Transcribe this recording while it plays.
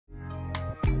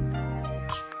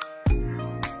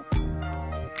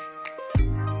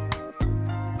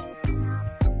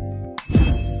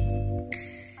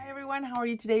everyone, how are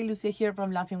you today? Lucia here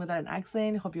from Laughing Without an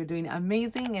Accent. Hope you're doing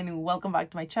amazing and welcome back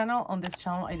to my channel. On this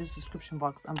channel I do subscription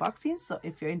box unboxings, so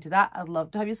if you're into that, I'd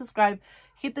love to have you subscribe,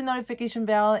 hit the notification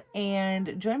bell,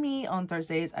 and join me on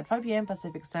Thursdays at 5 p.m.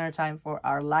 Pacific Standard Time for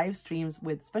our live streams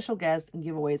with special guests and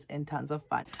giveaways and tons of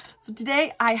fun. So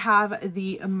today I have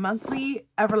the monthly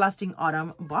Everlasting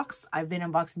Autumn box. I've been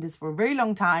unboxing this for a very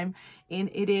long time, and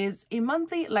it is a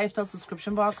monthly lifestyle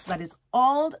subscription box that is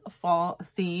all fall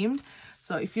themed.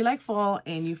 So if you like fall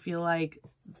and you feel like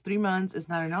 3 months is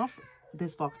not enough,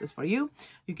 this box is for you.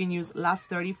 You can use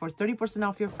Laugh30 for 30%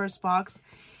 off your first box.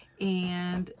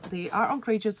 And they are on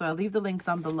Craigslist, so I'll leave the link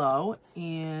down below.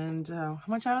 And how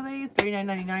much are they?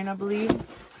 $39.99, I believe.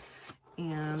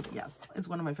 And yes, it's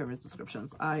one of my favorite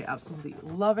subscriptions. I absolutely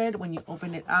love it. When you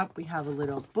open it up, we have a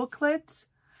little booklet.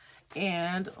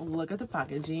 And look at the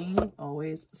packaging.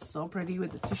 Always so pretty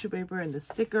with the tissue paper and the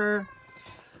sticker.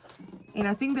 And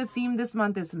I think the theme this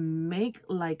month is Make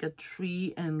Like a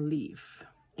Tree and Leaf.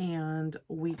 And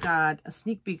we got a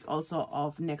sneak peek also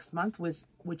of next month,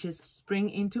 which is Spring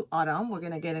into Autumn. We're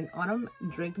going to get an autumn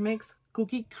drink mix,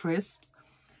 cookie crisps,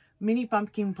 mini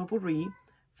pumpkin potpourri,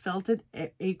 felted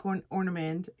acorn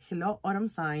ornament, hello autumn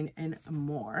sign, and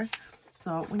more.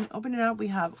 So when you open it up, we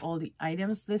have all the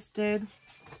items listed.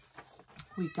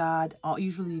 We got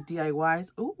usually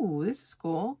DIYs. Oh, this is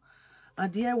cool. A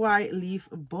DIY leaf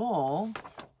bowl.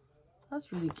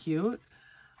 That's really cute.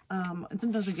 And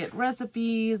sometimes we get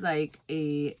recipes like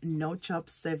a no chop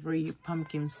savory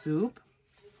pumpkin soup.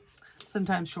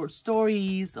 Sometimes short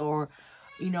stories, or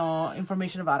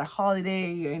information about a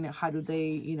holiday and how do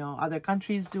they other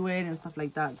countries do it and stuff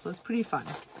like that. So it's pretty fun.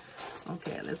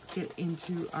 Okay, let's get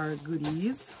into our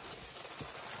goodies.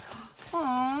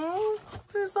 Oh,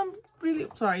 there's some really,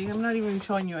 sorry, I'm not even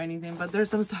showing you anything, but there's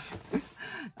some stuff.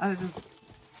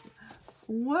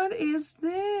 What is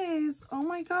this? Oh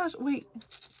my gosh, wait.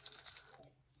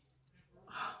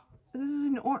 This is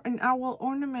an owl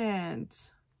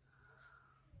ornament.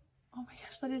 Oh my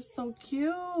gosh, that is so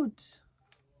cute.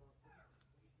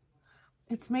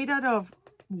 It's made out of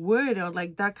wood, or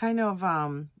like that kind of,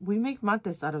 we make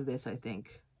mates out of this, I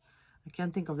think. I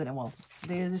can't think of the name. Well,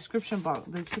 the description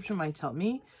might tell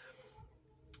me.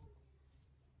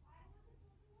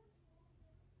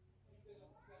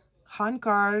 Hand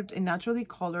carved and naturally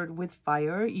colored with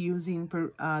fire using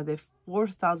the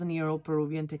 4,000-year-old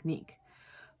Peruvian technique.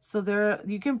 So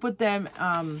you can put them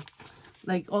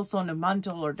like also on a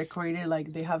mantle or decorated,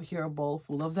 like they have here a bowl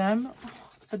full of them.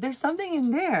 But there's something in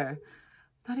there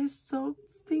that is so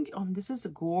stinky. Oh, this is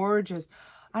gorgeous.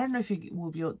 I don't know if you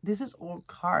will be able, this is all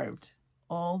carved,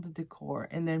 all the decor,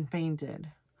 and then painted.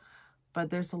 But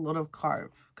there's a lot of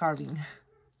carving.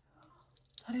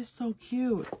 That is so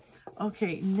cute.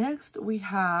 Okay, next we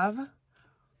have,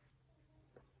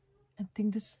 I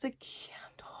think this is a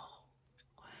candle.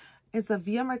 It's a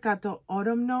Via Mercato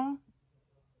Autumno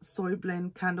soy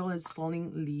blend candle. Is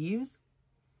falling leaves.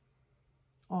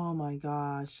 Oh my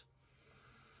gosh.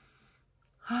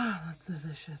 Ah, that's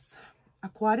delicious.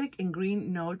 Aquatic and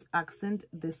green notes accent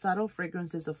the subtle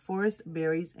fragrances of forest,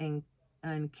 berries, and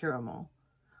caramel.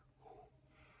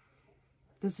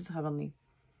 This is heavenly.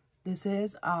 This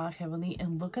is heavenly,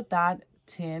 and look at that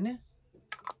tin.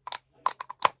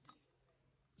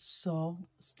 So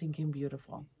stinking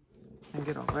beautiful. Can't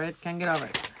get over it. Can't get over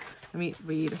it. Let me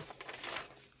read.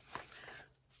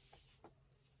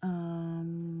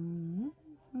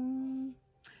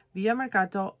 Via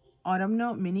Mercato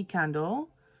Autumno mini candle,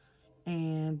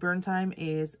 and burn time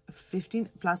is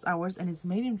 15+ hours, and it's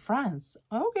made in France.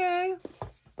 Okay,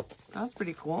 that's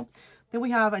pretty cool. Then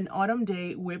we have an autumn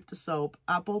day whipped soap,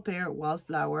 apple, pear,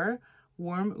 wildflower,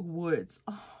 warm woods,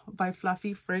 by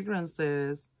Fluffy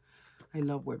Fragrances. I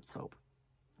love whipped soap.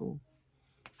 Oh,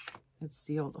 it's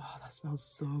sealed. Oh, that smells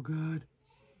so good.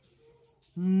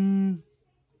 You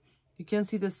can't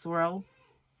see the swirl,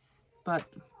 but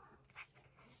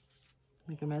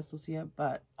make a mess, Lucia.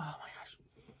 But oh my gosh,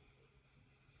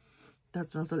 that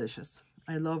smells delicious.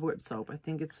 I love whipped soap. I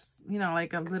think it's,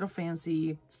 like a little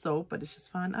fancy soap, but it's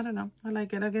just fun. I don't know. I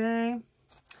like it. Okay.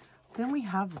 Then we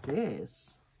have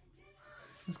this.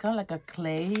 It's kind of like a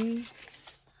clay.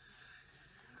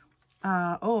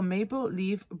 Maple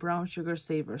leaf brown sugar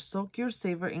saver. Soak your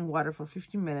saver in water for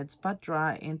 15 minutes, pat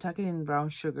dry, and tuck it in brown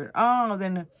sugar. Oh,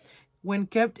 then when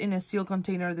kept in a sealed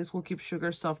container, this will keep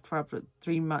sugar soft for up to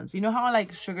 3 months. You know how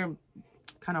like sugar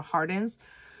kind of hardens?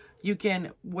 You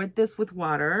can wet this with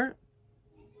water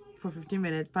for 15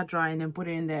 minutes, pat dry, and then put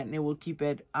it in there, and it will keep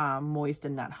it moist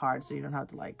and not hard, so you don't have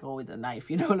to like go with a knife,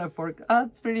 like fork. Oh,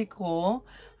 that's pretty cool.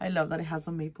 I love that it has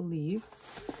a maple leaf.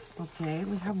 Okay,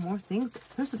 we have more things.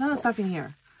 There's a ton of stuff in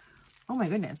here. Oh my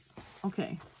goodness.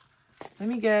 Okay. Let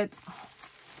me get,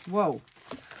 whoa.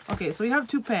 Okay, so we have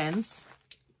 2 pens.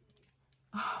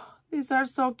 Oh, these are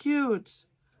so cute.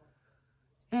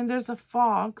 And there's a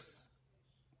fox.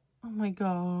 Oh my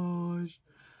gosh.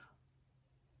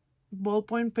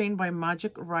 Ballpoint pen by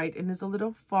Magic Write, and it's a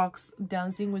little fox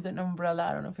dancing with an umbrella.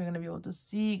 I don't know if you're gonna be able to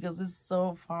see because it's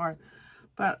so far,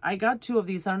 but I got 2 of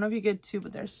these. I don't know if you get 2,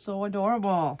 but they're so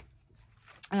adorable.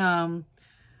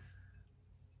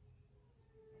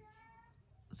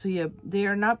 So yeah, they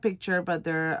are not pictured, but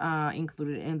they're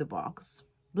included in the box.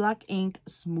 Black ink,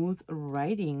 smooth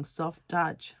writing, soft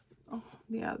touch. Oh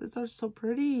yeah, these are so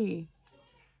pretty.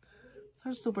 These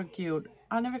are super cute.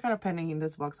 I never got a pen in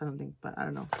this box, I don't think, but I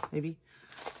don't know, maybe.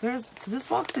 This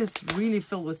box is really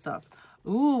filled with stuff.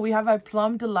 Ooh, we have a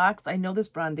Plum Deluxe. I know this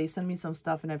brand. They sent me some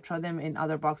stuff and I've tried them in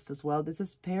other boxes as well. This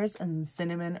is pears and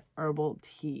cinnamon herbal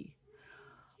tea.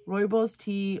 Rooibos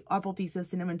tea, apple pieces,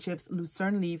 cinnamon chips,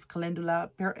 lucerne leaf, calendula,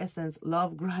 pear essence,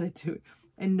 love, gratitude,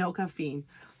 and no caffeine.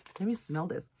 Let me smell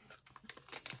this.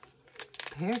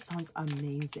 Pear sounds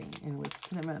amazing. And with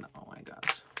cinnamon, oh my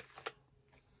gosh.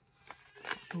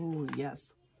 Oh,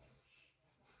 yes.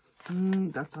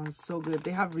 That sounds so good.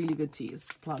 They have really good teas,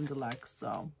 Plum Deluxe,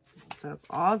 so that's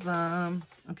awesome.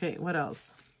 Okay, what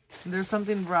else? There's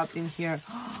something wrapped in here.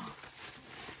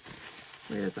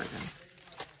 Wait a second.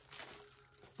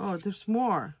 Oh, there's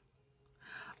more.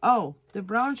 Oh, the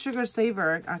brown sugar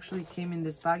saver actually came in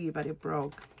this baggie, but it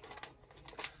broke.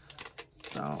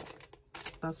 So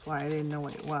that's why I didn't know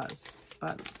what it was.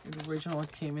 But the original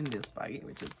came in this baggie,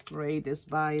 which is great. It's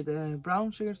by the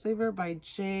Brown Sugar Saver by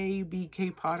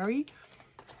JBK Pottery.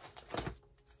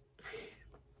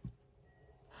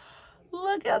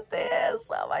 Look at this.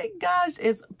 Oh my gosh.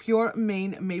 It's pure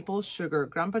Maine maple sugar.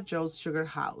 Grandpa Joe's Sugar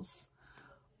House.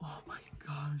 Oh my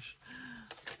gosh.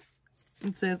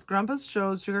 It says Grandpa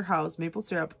Joe's Sugar House maple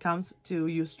syrup comes to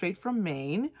you straight from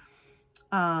Maine.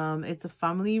 It's a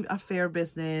family affair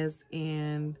business,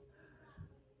 and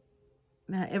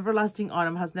Everlasting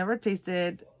Autumn has never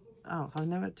tasted. Oh, I've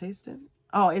never tasted.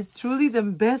 Oh, it's truly the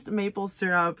best maple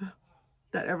syrup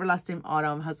that Everlasting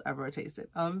Autumn has ever tasted.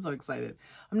 I'm so excited.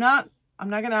 I'm not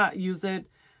gonna use it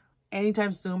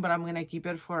anytime soon, but I'm gonna keep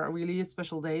it for a really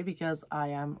special day because I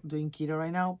am doing keto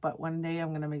right now. But one day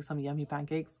I'm gonna make some yummy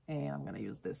pancakes and I'm gonna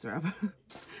use this syrup.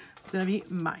 It's gonna be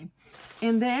mine.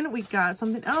 And then we got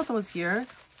something else that was here.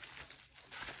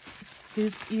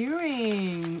 These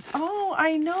earrings. Oh,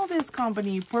 I know this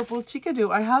company, Purple Chickadoo.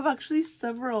 I have actually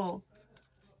several.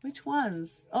 Which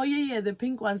ones? Oh yeah, the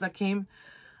pink ones that came.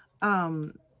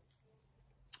 Oh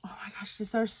my gosh,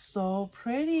 these are so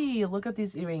pretty. Look at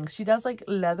these earrings. She does like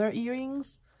leather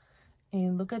earrings.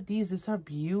 And look at these. These are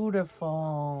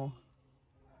beautiful.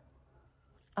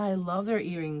 I love their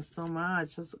earrings so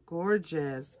much. That's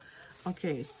gorgeous.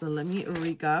 Okay, so let me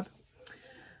recap.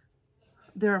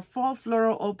 They're fall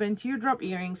floral open teardrop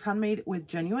earrings, handmade with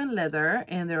genuine leather,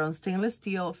 and they're on stainless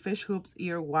steel fish hoops,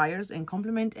 ear wires, and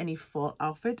complement any fall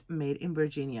outfit made in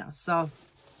Virginia. So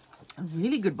a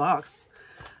really good box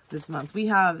this month. We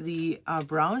have the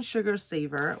brown sugar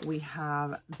saver. We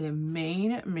have the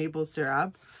Maine maple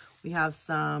syrup. We have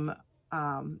some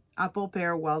apple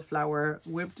pear wildflower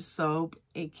whipped soap,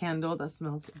 a candle that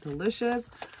smells delicious.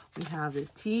 We have the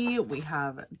tea. We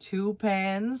have 2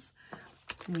 pens.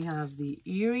 We have the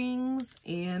earrings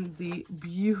and the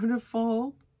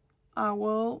beautiful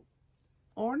owl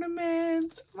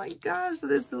ornament. Oh my gosh,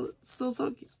 that is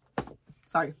so cute.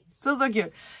 Sorry, so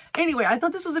cute. Anyway, I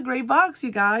thought this was a great box, you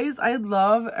guys. I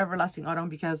love Everlasting Autumn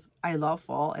because I love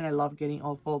fall and I love getting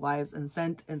all fall vibes and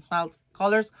scent and smells,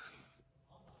 colors.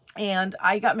 And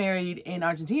I got married in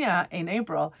Argentina in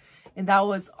April, and that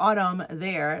was autumn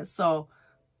there. So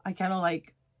I kind of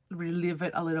like relive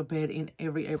it a little bit in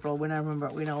every April when I remember,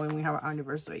 you know, when we have our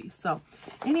anniversary. So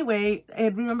anyway,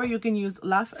 and remember you can use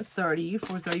LAUGH30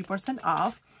 for 30%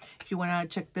 off if you want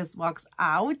to check this box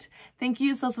out. Thank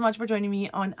you so much for joining me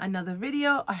on another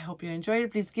video. I hope you enjoyed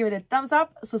it. Please give it a thumbs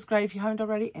up, subscribe if you haven't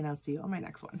already, and I'll see you on my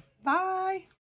next one. Bye.